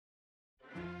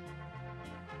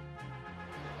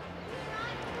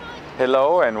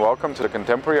Hello and welcome to the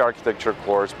Contemporary Architecture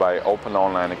course by Open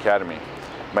Online Academy.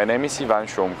 My name is Ivan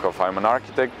Shumkov. I'm an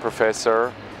architect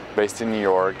professor based in New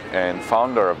York and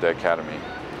founder of the Academy.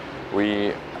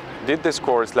 We did this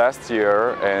course last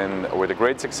year and with a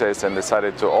great success and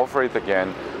decided to offer it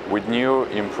again with new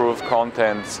improved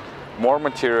contents, more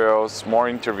materials, more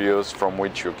interviews from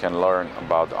which you can learn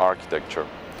about architecture.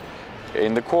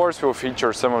 In the course we'll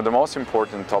feature some of the most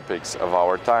important topics of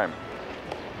our time: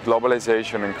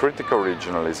 globalization and critical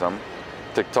regionalism,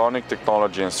 tectonic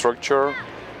technology and structure,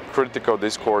 critical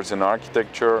discourse in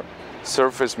architecture,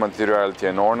 surface materiality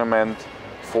and ornament,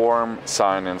 form,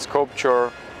 sign and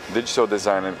sculpture, digital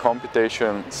design and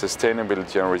computation,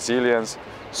 sustainability and resilience,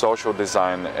 social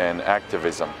design and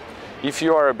activism. If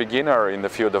you are a beginner in the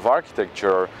field of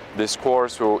architecture, this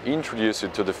course will introduce you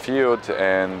to the field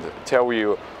and tell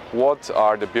you what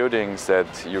are the buildings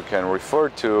that you can refer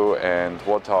to and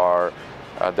what are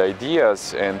the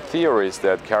ideas and theories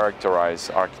that characterize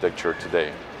architecture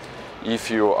today. If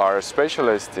you are a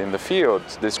specialist in the field,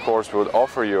 this course will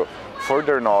offer you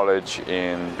further knowledge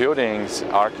in buildings,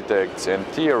 architects and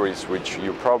theories which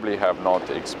you probably have not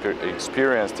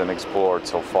experienced and explored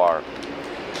so far.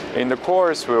 In the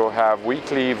course we will have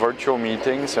weekly virtual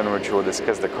meetings in which we will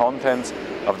discuss the contents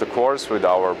of the course with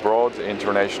our broad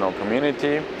international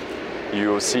community. You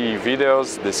will see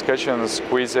videos, discussions,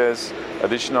 quizzes,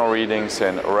 additional readings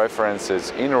and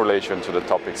references in relation to the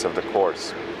topics of the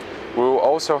course. We will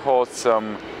also host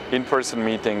some in-person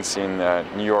meetings in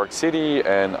New York City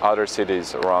and other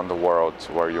cities around the world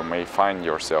where you may find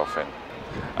yourself in.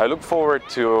 I look forward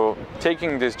to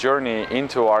taking this journey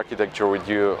into architecture with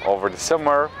you over the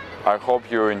summer. I hope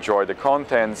you enjoy the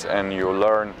contents and you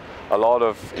learn a lot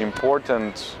of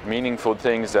important, meaningful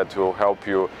things that will help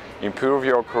you improve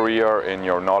your career and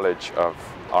your knowledge of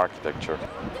architecture.